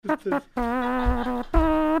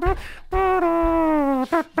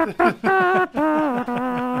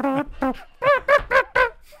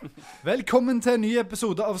Velkommen til en ny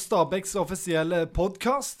episode av Stabæks offisielle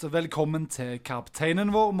podcast. Velkommen til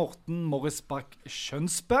kapteinen vår, Morten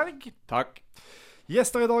Skjønsberg. Takk.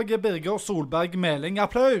 Gjester i dag er Birger Meling.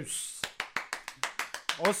 Applaus!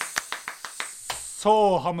 Og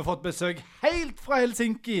så har vi fått besøk helt fra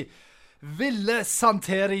Helsinki. Ville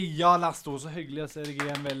Jalasto. Så hyggelig å se deg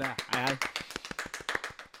igjen, Ville. Hei.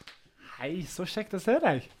 Hei, så kjekt å se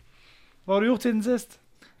deg. Hva har du gjort siden sist?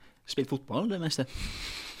 Spilt fotball, det meste.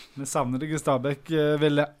 Vi savner deg i Stabæk,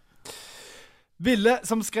 Ville. Ville,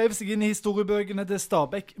 som skrev seg inn i historiebøkene til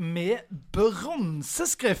Stabæk med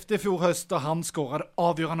bronseskrift i fjor høst, da han skåret det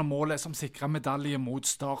avgjørende målet som sikret medalje mot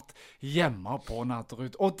Start hjemme på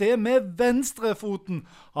Natterud. Og det med venstrefoten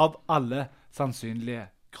av alle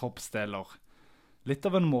sannsynlige kroppsdeler. Litt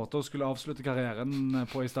av en måte å skulle avslutte karrieren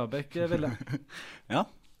på i Stabæk, Ville. Ja,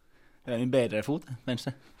 det er en bedre fot,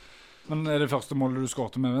 venstre. Men er det første målet du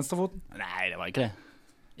skårte med venstrefoten? Nei, det var ikke det.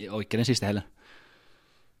 Og ikke den siste heller.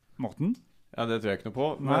 Morten? Ja, det tror jeg ikke noe på,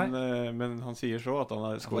 men han sier så at han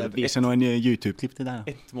har skåret Jeg viser nå en YouTube-klipp til deg.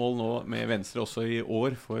 ett mål nå med venstre også i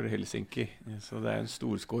år for Helsinki. Så det er en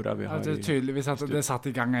storskårer vi har. Ja, det er tydeligvis at det satt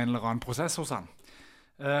i gang en eller annen prosess hos han.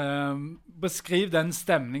 Beskriv den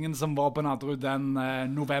stemningen som var på Natterud den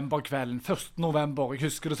novemberkvelden. 1. november, jeg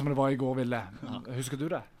husker det som det var i går, Ville. Husker du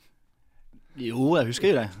det? Jo, jeg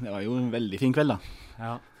husker jo det. Det var jo en veldig fin kveld da.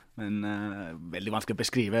 Ja. Men veldig vanskelig å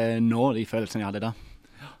beskrive nå de følelsene jeg hadde da.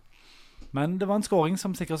 Men det var en skåring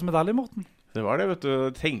som sikret medalje, Morten. Det var det, vet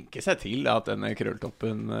du. Tenke seg til at denne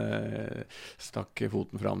krølltoppen stakk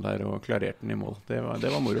foten fram der og klarerte den i mål. Det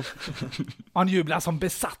var moro. Han jublet som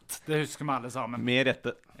besatt, det husker vi alle sammen. Med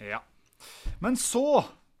rette. Ja. Men så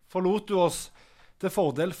forlot du oss til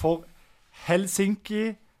fordel for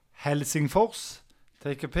Helsinki, Helsingfors,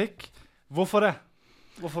 take a pick. Hvorfor det?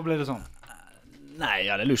 Hvorfor ble det sånn? Nei,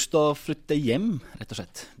 jeg hadde lyst til å flytte hjem, rett og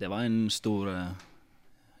slett. Det var en stor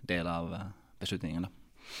del av beslutningen da.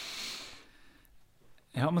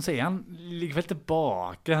 Ja, men så er han likevel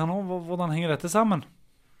tilbake her nå. Hvordan henger dette sammen?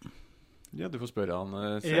 Ja, du får spørre han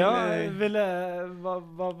selv. Ja, Ville,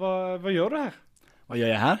 hva gjør du her? Hva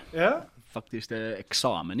gjør jeg her? Ja. Faktisk det er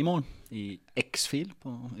eksamen i morgen, i X-fil på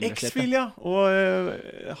universitetet. X-fil, ja. Og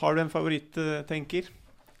har du en favoritt, tenker?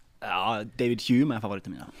 Ja, David Hume er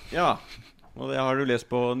favoritten min, ja. Ja, og det har du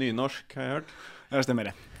lest på nynorsk, har jeg hørt. Ja, det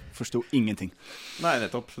stemmer det. Forstod ingenting. Nei,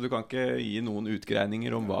 nettopp. Så du kan ikke gi noen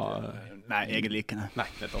utgreininger om hva... Nei, egentlig ikke. Nei,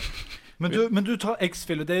 nettopp. Men du tar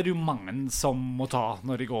X-fil, og det er det jo mange som må ta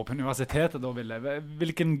når de går på universitetet, da, Ville.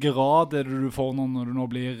 Hvilken grad er det du får når du nå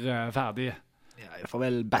blir ferdig? Ja, jeg får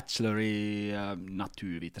vel bachelor i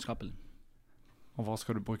naturvitenskap. Og hva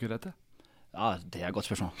skal du bruke det til? Ja, det er et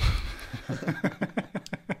godt spørsmål.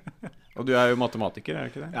 Og du er jo matematiker, er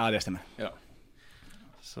det ikke det? Ja, det stemmer. Ja.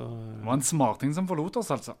 Så... Det var en smarting som forlot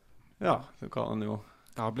oss, altså. Ja, det kan han jo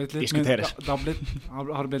Det har blitt litt diskuteres. Har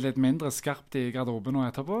det blitt litt mindre skarpt i garderoben nå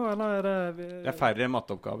etterpå, eller er det... Det er færre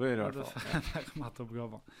matteoppgaver i hvert fall. Færre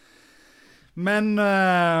matteoppgaver. Men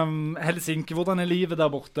Helsinki, hvordan er livet der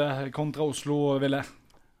borte kontra Oslo, Ville?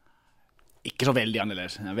 Ikke så veldig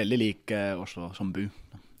annerledes. Jeg er veldig lik Oslo som by.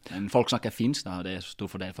 Men folk snakker finsk, da. Det er stor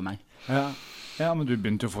fordel for meg. Ja, men du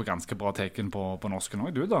begynte jo å få ganske bra teken på norsken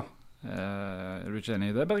også, du da. Er du ikke enig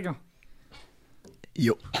i det, Birger?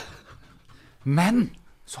 Jo. Men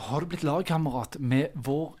så har du blitt lagkamerat med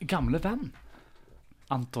vår gamle venn,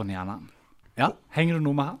 Anton Hjernan. Ja. Henger du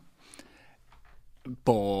noe med han?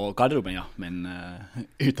 På garderoben, ja. Men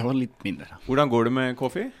utover litt mindre. Da. Hvordan går det med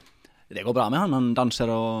Kofi? Det går bra med han. Han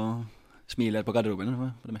danser og smiler på garderoben.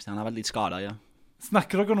 For det meste. Han har vært litt skadet, ja.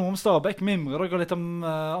 Snakker dere noe om Stabæk? Mimrer dere litt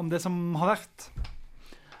om det som har vært?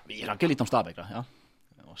 Vi snakker litt om Stabæk, da, ja.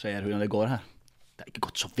 Og ser hvordan det går her. Det har ikke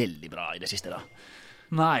gått så veldig bra i det siste, da.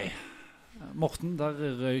 Nei. Morten, der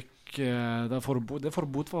røyk... det får du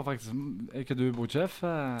bot for, faktisk. Er ikke du botsjef?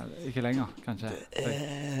 Ikke lenger, kanskje?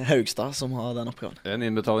 Haugstad som har den oppgaven. En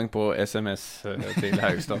innbetaling på SMS til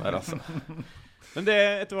Haugstad der, altså. Men det,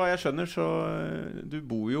 etter hva jeg skjønner, så du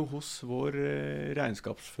bor jo hos vår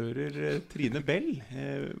regnskapsfører Trine Bell.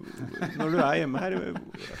 Når du er hjemme her,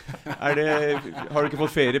 har du ikke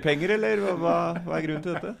fått feriepenger, eller hva er grunnen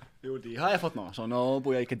til dette? Jo, de har jeg fått nå, så nå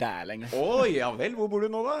bor jeg ikke der lenger. Ja vel, hvor bor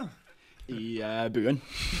du nå da? I byen.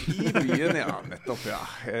 I byen, ja, nettopp, ja.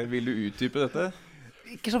 Vil du utdype dette?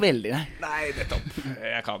 Ikke så veldig, nei. Nei, nettopp.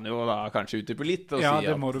 Jeg kan jo da kanskje utdype litt og ja,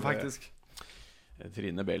 si det må du faktisk.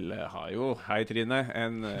 Trine Bell har jo, hei Trine,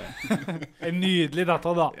 en nydelig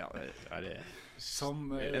datter da. Ja, er det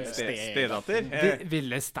som en stedatter?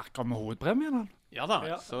 Ville snakke med hovedpremien, han. Ja da,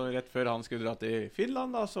 så rett før han skulle dra til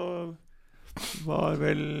Finland da, så var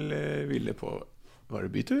vel Ville på, var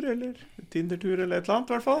det bytur eller Tinder-tur eller et eller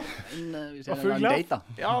annet i hvert fall? Vi ser en date da.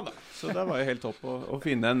 Ja da, så det var jo helt topp å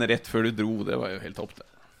finne en rett før du dro, det var jo helt topp det.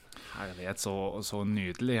 Herlighet, så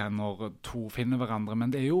nydelig når to finner hverandre, men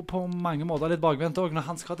det er jo på mange måter litt bakvendt også når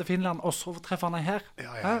han skal til Finland, og så treffer han deg her.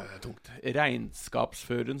 Ja, det er tungt.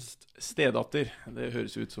 Regnskapsførens stedatter, det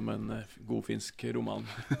høres ut som en god finsk roman.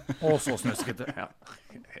 Og så snøskete. Ja,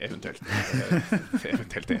 eventuelt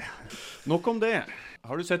det. Nok om det.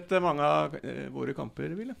 Har du sett mange av våre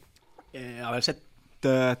kamper, Ville? Jeg har vel sett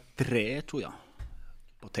 3, tror jeg,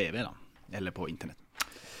 på TV da, eller på internett.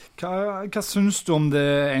 Hva synes du om det?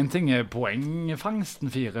 En ting er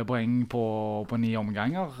poengfangsten, 4 poeng på 9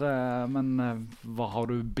 omganger, men hva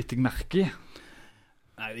har du bitt deg merke i?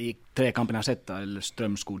 Nei, de 3 kampene jeg har sett, eller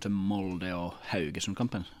Strømskog til Molde og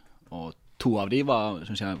Haugesund-kampen, og 2 av de var,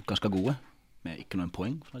 synes jeg, ganske gode, med ikke noen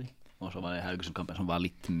poeng fra de. Og så var det Haugesund-kampen som var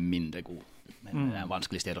litt mindre god, men det er en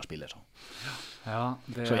vanskelig sted å spille. Så,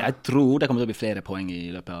 så jeg tror det kommer til å bli flere poeng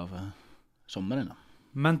i løpet av sommeren da.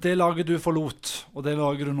 Men det laget du forlot, og det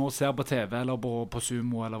laget du nå ser på TV, eller på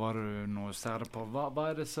Sumo, eller hva du nå ser det på, hva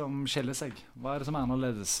er det som skiller seg? Hva er det som er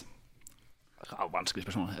annerledes? Ja, vanskelig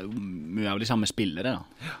spørsmål. Det er jo mye av de samme spillere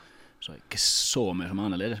da. Så ikke så mye som er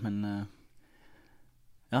annerledes, men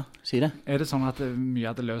ja, si det. Er det sånn at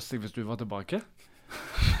mye hadde løst seg hvis du var tilbake?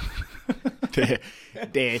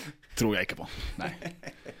 det tror jeg ikke på, nei.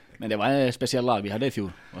 Men det var et spesielt lag vi hadde i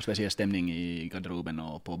fjor, og spesiell stemning i garderoben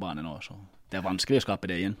og på banen også, så det er vanskelig å skape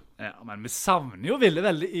det igjen. Ja, men vi savner jo Ville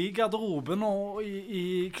veldig i garderoben og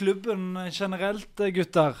i klubben generelt,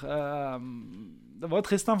 gutter. Det var jo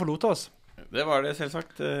trist han forlot oss. Det var det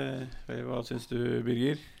selvsagt. Hva synes du,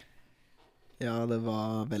 Birger? Ja, det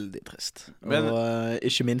var veldig trist. Men, og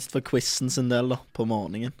ikke minst for quizen sin del da, på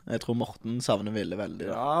morgenen. Jeg tror Morten savner Ville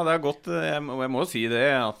veldig. Da. Ja, det er godt. Jeg må si det,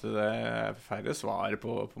 at det er færre svar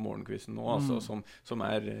på morgenquizen nå, altså, som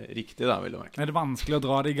er riktig da, vil du merke. Er det vanskelig å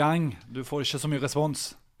dra det i gang? Du får ikke så mye respons.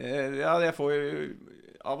 Ja, jeg får jo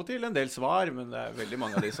av og til en del svar, men det er veldig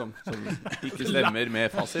mange av de som ikke stemmer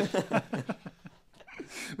med fasit.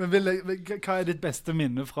 Men Ville, hva er ditt beste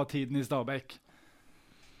minne fra tiden i Stabæk?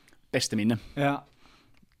 Beste minne? Ja.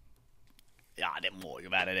 Ja, det må jo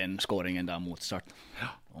være den skåringen der mot start.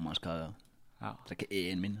 Ja. Om man skal trekke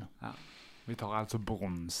 1 minne. Ja. Vi tar altså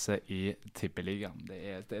bronse i tippeligaen.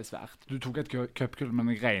 Det er svært. Du tok et cupgull, men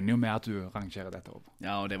jeg regner jo med at du rangerer dette opp.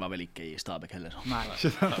 Ja, og det var vel ikke i Stabæk heller. Nei. Det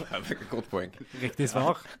er et godt poeng. Riktig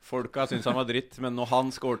svar. Folka synes han var dritt, men når han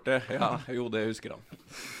skårte, jo, det husker han.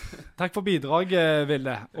 Takk for bidraget,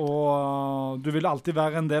 Ville. Og du vil alltid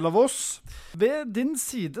være en del av oss. Ved din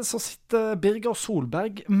side så sitter Birger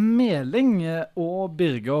Meling, og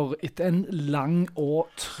Birger, etter en lang og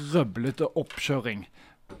trøblete oppkjøring,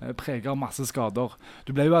 preget av masse skader.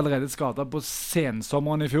 Du ble jo allerede skadet på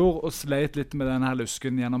sensommeren i fjor og sleit litt med denne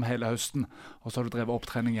lusken gjennom hele høsten, og så har du drevet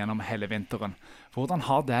opptrening gjennom hele vinteren. Hvordan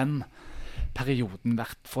har den perioden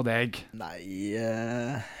vært for deg? Nei,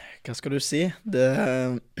 hva skal du si? Du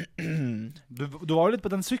var jo litt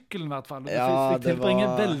på den sykkelen i hvert fall. Du fikk tilbringe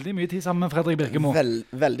veldig mye tid sammen med Fredrik Birkemo.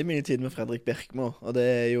 Veldig mye tid med Fredrik Birkemo, og det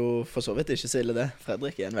er jo for så vidt ikke så ille det.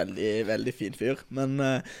 Fredrik er en veldig, veldig fin fyr, men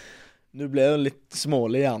du ble jo litt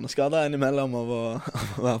smålig hjerneskadet innimellom av å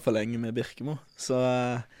være for lenge med Birkemo. Så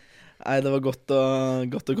det var godt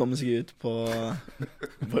å komme seg ut på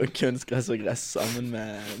kunstgress og gress sammen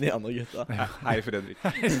med de andre gutta. Ja, hei Fredrik.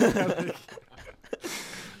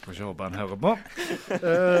 Får ikke håpe han hører på.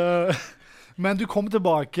 Men du kom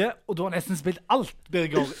tilbake, og du har nesten spilt alt,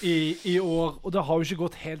 Birger, i år. Og det har jo ikke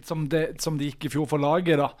gått helt som det gikk i fjor for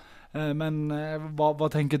laget da. Men hva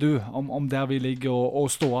tenker du om der vi ligger og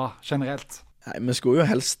ståa generelt? Nei, vi skulle jo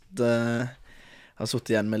helst ha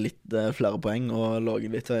suttet igjen med litt flere poeng og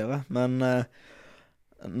låget litt høyere. Men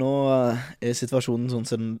nå er situasjonen sånn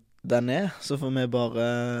som den er, så får vi bare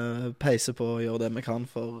peise på og gjøre det vi kan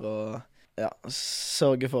for å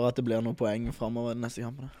sørge for at det blir noen poeng fremover de neste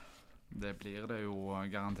kampene. Det blir det jo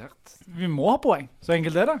garantert. Vi må ha poeng, så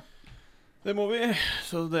enkelt er det. Det må vi,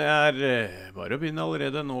 så det er bare å begynne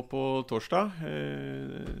allerede nå på torsdag.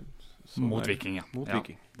 Mot Viking, ja. Mot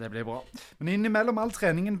Viking. Det blir bra. Men innimellom all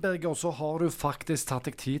treningen, Birger, så har du faktisk tatt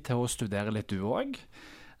deg tid til å studere litt du også.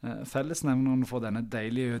 Fellesnevneren for denne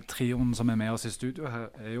deilige trioen som er med oss i studio her,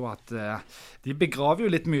 er jo at de begraver jo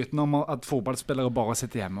litt myten om at fotballspillere bare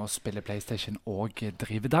sitter hjemme og spiller PlayStation og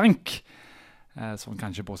driver dank. Sånn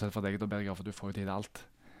kanskje bortsett fra deg da, Birger, for du får jo tid til alt.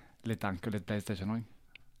 Litt dank og litt PlayStation også.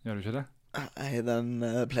 Gjør du ikke det? Nei, den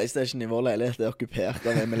PlayStation i vår leilighet er okkupert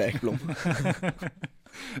av Emil Ekblom.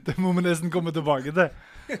 Det må vi nesten komme tilbake til.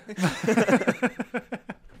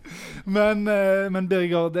 Men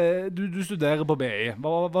Birger, du studerer på BI.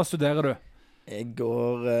 Hva studerer du? Jeg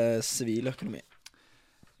går siviløkonomi.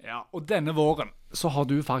 Ja, og denne våren så har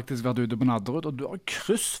du faktisk vært ute på Nadderud, og du har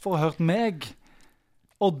kryssforhørt meg,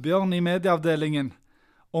 Oddbjørn i medieavdelingen,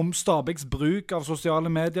 om Stabæks bruk av sosiale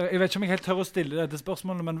medier. Jeg vet ikke om jeg helt tør å stille dette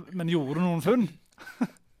spørsmålet, men gjorde du noen funn?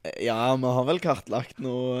 Ja, vi har vel kartlagt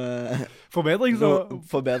noe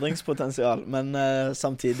forbedringspotensial, men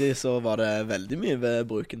samtidig så var det veldig mye ved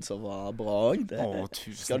bruken som var bra også. Det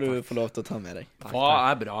skal du få lov til å ta med deg. Hva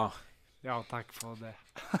er bra? Ja, takk for det.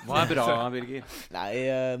 Hva er bra, Birger? Nei,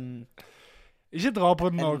 ikke dra på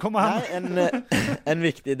den nå, kom an. Nei, en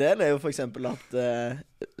viktig del er jo for eksempel at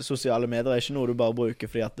sosiale medier er ikke noe du bare bruker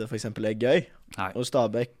fordi at det for eksempel er gøy. Nei. Og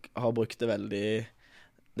Stabæk har brukt det veldig,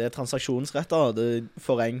 det er transaksjonsretter, det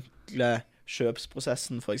forenkler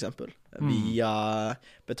kjøpsprosessen for eksempel, via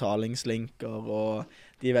betalingslinker, og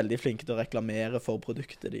de er veldig flinke til å reklamere for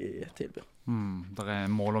produktet de tilbyr. Det er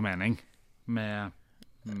mål og mening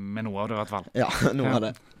med noe av det i hvert fall. Ja, noe av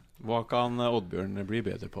det. Hva kan Oddbjørn bli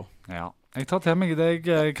bedre på? Ja, jeg tar til meg det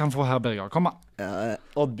jeg kan få her, Birger. Kom an. Ja,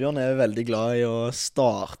 Oddbjørn er veldig glad i å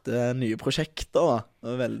starte nye prosjekter, og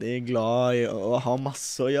er veldig glad i å ha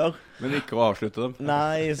masse å gjøre. Men ikke å avslutte dem?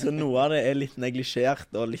 Nei, så noe av det er litt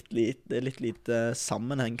neglisjert, og det er litt lite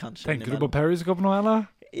sammenheng kanskje. Tenker du på Periscope nå, eller?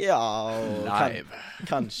 Ja, og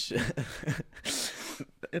kanskje.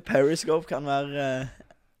 Periscope kan være...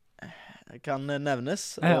 kan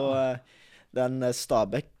nevnes, og den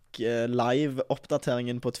Stabæk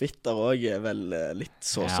live-oppdateringen på Twitter også er vel litt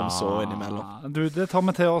så som så innimellom. Du, det tar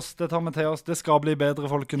vi til oss. Det skal bli bedre,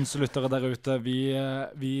 folkens lyttere der ute.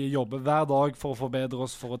 Vi jobber hver dag for å forbedre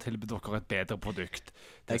oss, for å tilby dere et bedre produkt.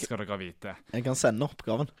 Det skal dere vite. Jeg kan sende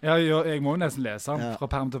oppgaven. Ja, jeg må jo nesten lese den fra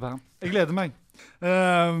perm til perm. Jeg gleder meg.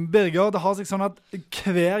 Birger, det har seg sånn at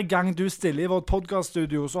hver gang du stiller i vårt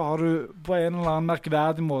podcaststudio, så har du på en eller annen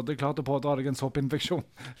merkverdig måte klart å pådra deg en soppinfeksjon.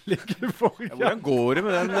 Hvordan går det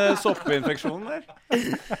med den soppinfeksjonen der?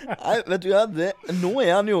 Nei, vet du hva, nå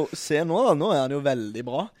er han jo, se nå da, nå er han jo veldig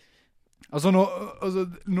bra. Altså nå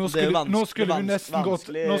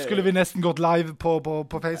skulle vi nesten gått live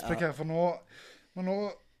på Facebook her, for nå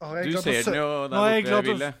har jeg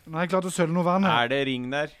klart å søle noe vann her. Er det ring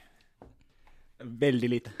der? Veldig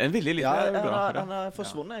lite. En veldig lite. Ja, han er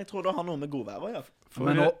forsvunnet. Jeg tror det har noe med godvær å gjøre. For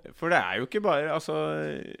det er jo ikke bare, altså,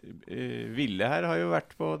 Ville her har jo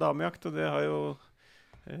vært på damejakt, og det har jo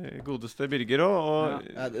godeste Birger også.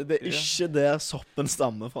 Det er ikke der soppen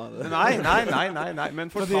stammer fra. Nei. Men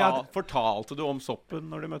fortalte du om soppen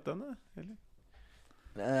når du møtte henne? Eller?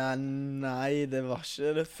 Nei, det var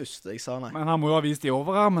ikke det første jeg sa, nei. Men han må jo ha vist de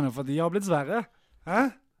overarmene, for de har blitt svære.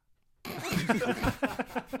 Hæ?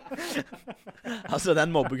 Altså,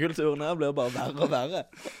 den mobbekulturen her blir bare verre og verre.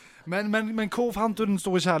 Men hvor fant du den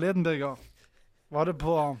store kjærligheten, Birger? Var det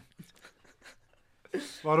på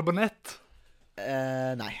nett?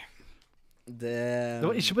 Nei. Det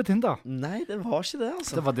var ikke på Tinder? Nei, det var ikke det,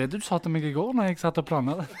 altså. Det var det du sa til meg i går når jeg satt og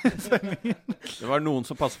planlet sendingen. Det var noen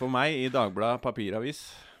som passet på meg i Dagbladet papiravis.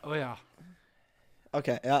 Ja. Ok,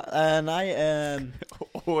 ja, nei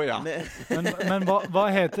ja. Men hva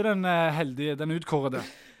heter den heldige, den utkårede?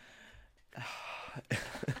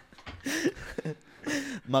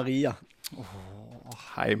 Maria.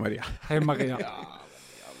 Hei Maria. Hei Maria.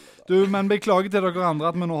 Du, men beklager til dere andre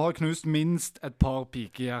at vi nå har knust minst et par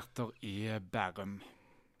pikehjerter i Bærum.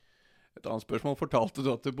 Et annet spørsmål, fortalte du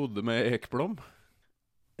at du bodde med ekblom?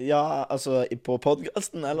 Ja, altså på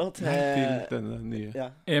podcasten, eller til denne nye? Ja.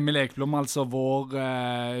 Emil Ekblom, altså vår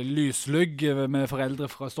lyslugg med foreldre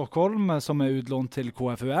fra Stockholm, som er utlånt til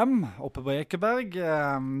KFUM, oppe på Ekeberg.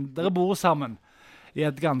 Dere bor sammen i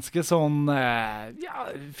et ganske sånn,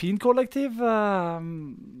 fin kollektiv,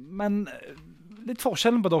 men litt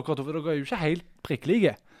forskjellen på dere to, for dere er jo ikke helt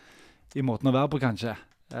prikklige i måten å være på, kanskje.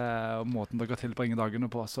 Og måten dere tilbringer dagene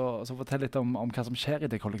på. Så fortell litt om hva som skjer i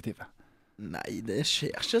det kollektivet. Nei, det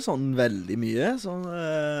skjer ikke sånn veldig mye. Sånn,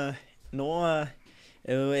 nå er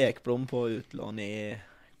jo Ekblom på utlån i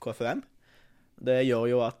KFUM. Det gjør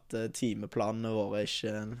jo at timeplanene våre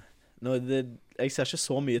ikke... jeg ser ikke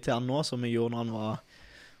så mye til han nå som jeg gjorde når han var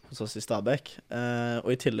hos oss i Stabæk. Og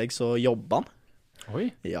i tillegg så jobber han. Oi.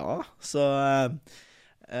 Ja, så...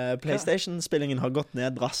 PlayStation-spillingen har gått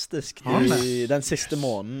ned drastisk den siste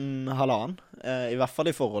måneden, halvannen. I hvert fall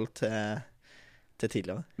i forhold til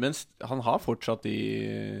tidligere. Men han har fortsatt de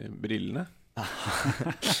brillene?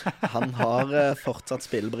 Han har fortsatt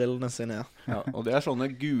spillbrillene sine, Ja, og det sånne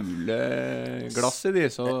gule glass i de,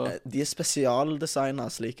 så... De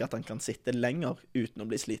spesialdesignet slik at han kan sitte lenger uten å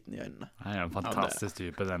bli sliten i øynene. Det en fantastisk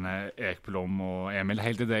type, denne Ekblom og Emil.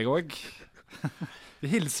 Helt til deg også. Vi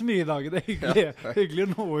hilser mye i dag, det hyggelig. Hyggelig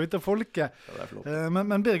å nå ut til folket. Ja, det flott.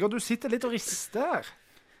 Men Birger, du sitter litt og rister.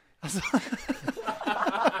 Altså...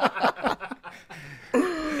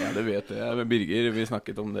 Ja, det vet jeg. Birger, vi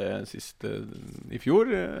snakket om det sist i fjor.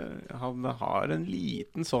 Han har en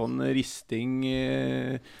liten sånn risting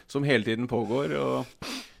som hele tiden pågår, og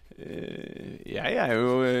jeg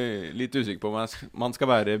jo litt usikker på om man skal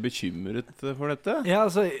være bekymret for dette. Ja,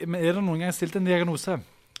 altså, men det noen gang stilt en diagnose?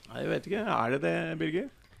 Nei, jeg vet ikke. Det, Birger?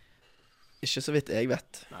 Ikke så vidt jeg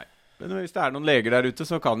vet. Nei. Men hvis det noen leger der ute,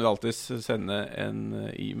 så kan du alltid sende en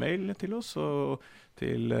e-mail til oss, og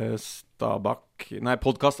til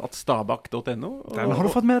podcast@stabak.no. Den har du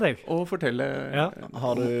fått med deg. Og fortelle... Ja.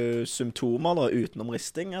 Har du symptomer da, utenom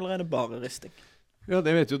risting, eller det bare risting? Ja,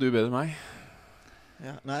 det vet jo du bedre enn meg.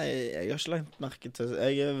 Ja, nei, jeg har ikke lagt merke til...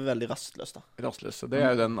 Jeg veldig rastløs da. Rastløs. Det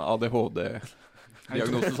jo den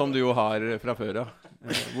ADHD-diagnosen som du jo har fra før, ja.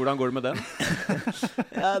 Hvordan går det med den?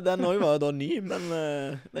 Ja, den også var jo da ny, men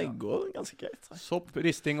det går ganske greit. Sopp,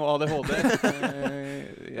 risting og ADHD.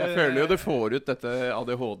 Jeg føler jo du får ut dette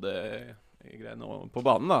ADHD-greiene på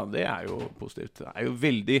banen, da. Det jo positivt. Det jo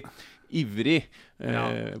veldig ivrig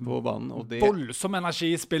på banen. Og det... Voldsom energi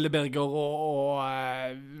spiller Birger, og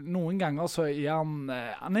noen ganger så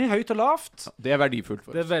han høyt og lavt. Det verdifullt for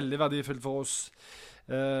oss. Det veldig verdifullt for oss.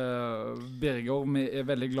 Birger, vi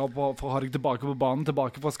veldig glad for å ha deg tilbake på banen,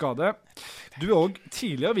 tilbake fra skade. Du også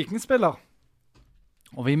tidligere vikingspiller,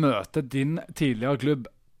 og vi møter din tidligere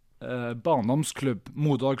klubb, barndomsklubb,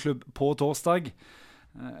 moderklubb, på torsdag.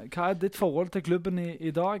 Hva ditt forhold til klubben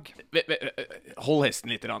i dag? Hold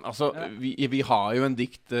hesten litt. Altså, vi har jo en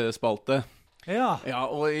diktspalte. Ja.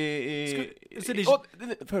 Ja, og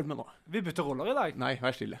følg med nå. Vi bytter roller i dag. Nei,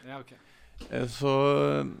 vær stille. Ja, ok. Så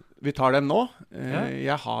vi tar dem nå.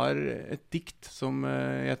 Jeg har et dikt som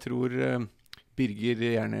jeg tror Birger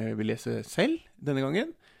gjerne vil lese selv denne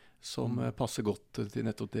gangen, som passer godt til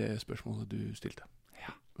nettopp det spørsmålet du stilte.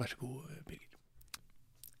 Ja. Vær så god, Birger.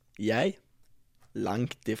 Jeg,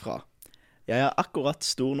 langt ifra. Jeg akkurat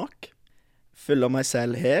stor nok. Fyller meg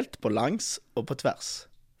selv helt på langs og på tvers.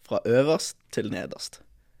 Fra øverst til nederst.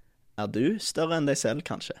 Du større enn deg selv,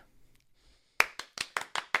 kanskje?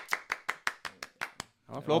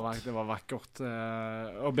 Flott. Det var vakkert.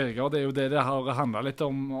 Og Birger, det jo det har handlet litt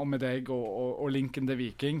om med deg og linken til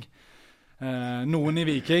Viking. Noen i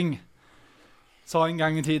Viking sa en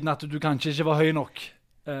gang i tiden at du kanskje ikke var høy nok,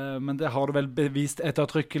 men det har du vel bevist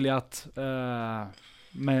ettertrykkelig at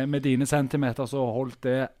med dine centimeter så holdt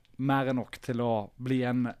det mer enn nok til å bli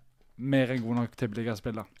mer enn god nok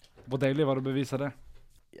tippeligaspiller. Hvor deilig var det å bevise det?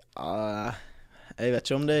 Ja, jeg vet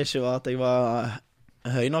ikke om det ikke var at jeg var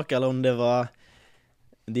høy nok, eller om det var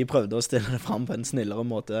de prøvde å stille det frem på en snillere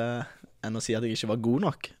måte enn å si at jeg ikke var god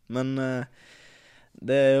nok. Men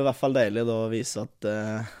det jo i hvert fall deilig da å vise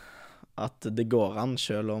at det går an,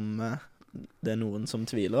 selv om det noen som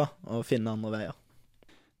tviler, å finne andre veier.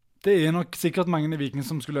 Det nok sikkert mange i Viking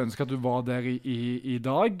som skulle ønske at du var der i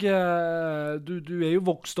dag. Du jo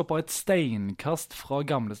vokst opp av et steinkast fra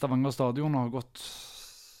gamle Stavanger stadion og har gått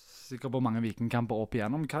sikkert på mange Vikingkamper opp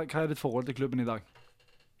igjennom. Hva ditt forhold til klubben i dag?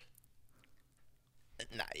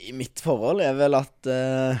 Nei, mitt forhold vel at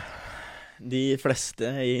de fleste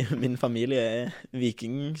i min familie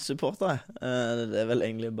Viking-supportere. Det vel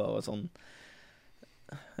egentlig bare sånn...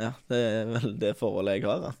 Ja, det vel det forholdet jeg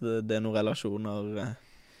har, at det noen relasjoner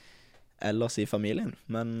ellers i familien.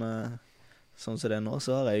 Men sånn som det nå,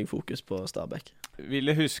 så har jeg fokus på Stabæk.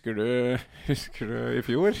 Ville, husker du i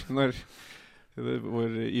fjor, når vår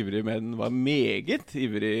ivrige menn var meget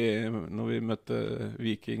ivrig når vi møtte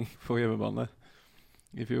Viking på hjemmebane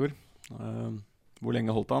i fjor? Hvor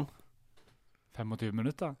lenge holdt han? 25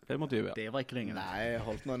 minutter? 25, ja. Det var ikke lenge. Nei, jeg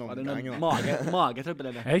holdt noen Var det omganger. noen magetrøbbel,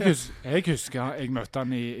 eller? Jeg husker jeg møtte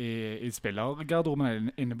han i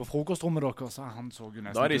spillergarderoben inne på frokostrommet deres, så han så jo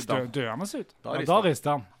nesten døende ut. Da ristet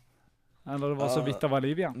han. Eller det var så vidt det var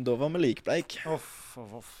liv igjen. Da var vi likbleik. Off.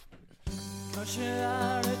 Kanskje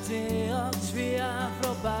det til at vi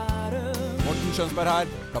fra Bærum. Morten Skjønsberg her,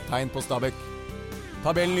 kaptein på Stabæk.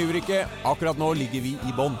 Tabellen lyver ikke, akkurat nå ligger vi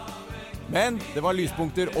i bånn. Men det var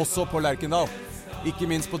lyspunkter også på Lerkendal. Ikke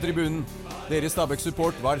minst på tribunen. Deres Stabæks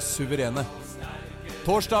support var suverene.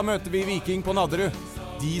 Torsdag møter vi Viking på Nadderud.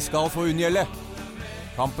 De skal få unngjelde.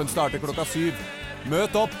 Kampen starter 7:00.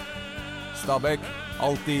 Møt opp! Stabæk,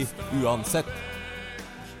 alltid uansett.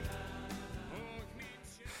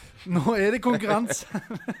 Nå er det konkurranse.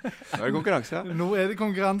 Nå er det konkurranse, ja. Nå er det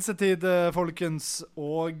konkurransetid, folkens.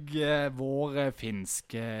 Og vår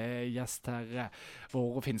finske gjest her,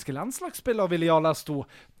 vår finske landslagsspiller, Ville Jalasto,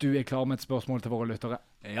 du er klar med et spørsmål til våre lyttere.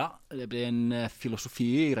 Ja, det blir en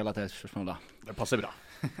filosofi-relatert spørsmål da. Det passer bra.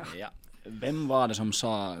 Ja. Hvem var det som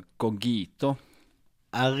sa cogito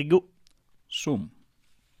Ergo. sum?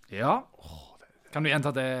 Ja. Kan du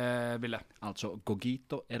gjenta det, Ville? Altså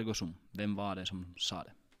cogito ergo sum. Hvem var det som sa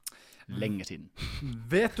det? Lenge siden.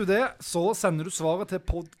 Vet du det, så sender du svaret til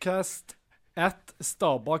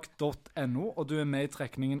podcast@stabak.no, og du er med i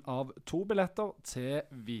trekningen av 2 billetter til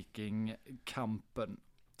Vikingkampen.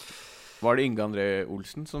 Var det Inge André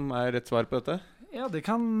Olsen som er rett svar på dette? Ja, det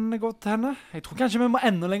kan godt hende. Jeg tror kanskje vi må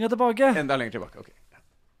enda lenger tilbake. Enda lenger tilbake, ok.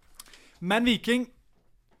 Men Viking,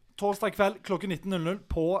 torsdag kveld klokken 19.00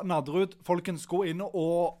 på Nadderud. Folkens, gå inn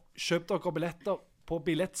og kjøp dere billetter på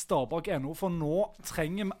billettstabak.no, for nå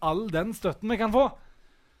trenger vi all den støtten vi kan få.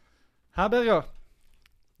 Her, Birger.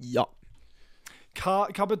 Ja.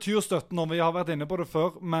 Hva betyr støtten nå? Vi har vært inne på det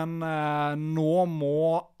før, men nå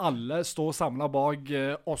må alle stå samlet bak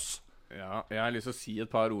oss. Ja, jeg har lyst til å si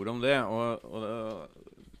et par ord om det, og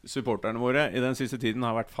supporterne våre i den siste tiden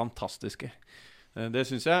har vært fantastiske. Det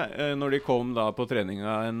synes jeg, når de kom da på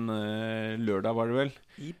treninga en lørdag, var det vel?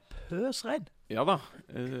 I pøsregn. Ja da,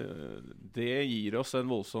 det gir oss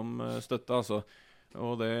en voldsom støtte, altså.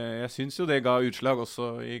 Og jeg synes jo det ga utslag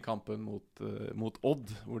også i kampen mot Odd,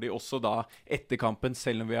 hvor de også da, etter kampen,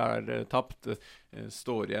 selv om vi har tapt,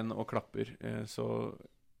 står igjen og klapper. Så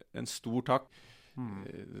en stor takk.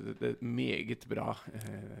 Det er meget bra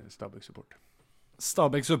Stabæks-support.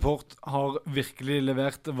 Stabæks-support har virkelig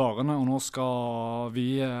levert varene, og nå skal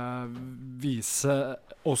vi vise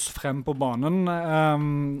oss frem på banen.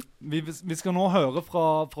 Vi skal nå høre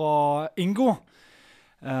fra Ingo,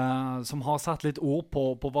 som har satt litt ord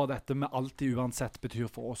på hva dette med alltid uansett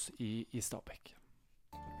betyr for oss i Stabæk.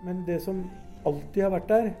 Men det som alltid har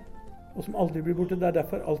vært der, og som aldri blir borte, det er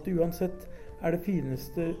derfor alltid uansett er det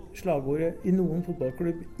fineste slagordet i noen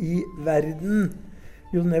fotballklubb i verden.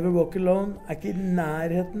 You'll never walk alone er ikke i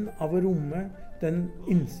nærheten av å romme den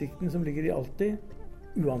innsikten som ligger i alltid,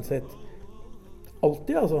 uansett.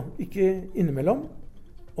 Alltid altså, ikke innimellom,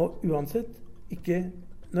 og uansett ikke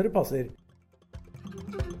når det passer.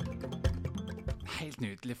 Helt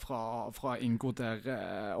nydelig fra Ingo der,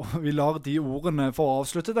 og vi lar de ordene få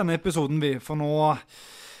avslutte denne episoden, for nå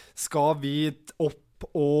skal vi opp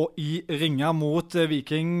og i ringe mot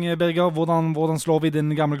Viking, Birger. Hvordan slår vi din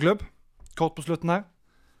gamle klubb? Kort på slutten her.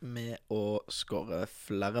 Med å skåre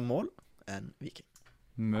flere mål enn Viking.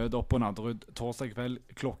 Møt opp på Nadderud torsdag kveld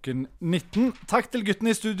klokken 19. Takk til guttene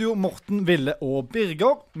i studio, Morten, Ville og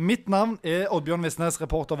Birger. Mitt navn er Oddbjørn Vistnes,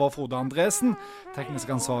 reporter var Frode Andresen, teknisk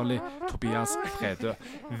ansvarlig Tobias Fredø.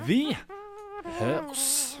 Vi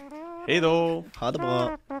høres. Hei då! Ha det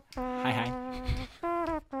bra. Hei, hei.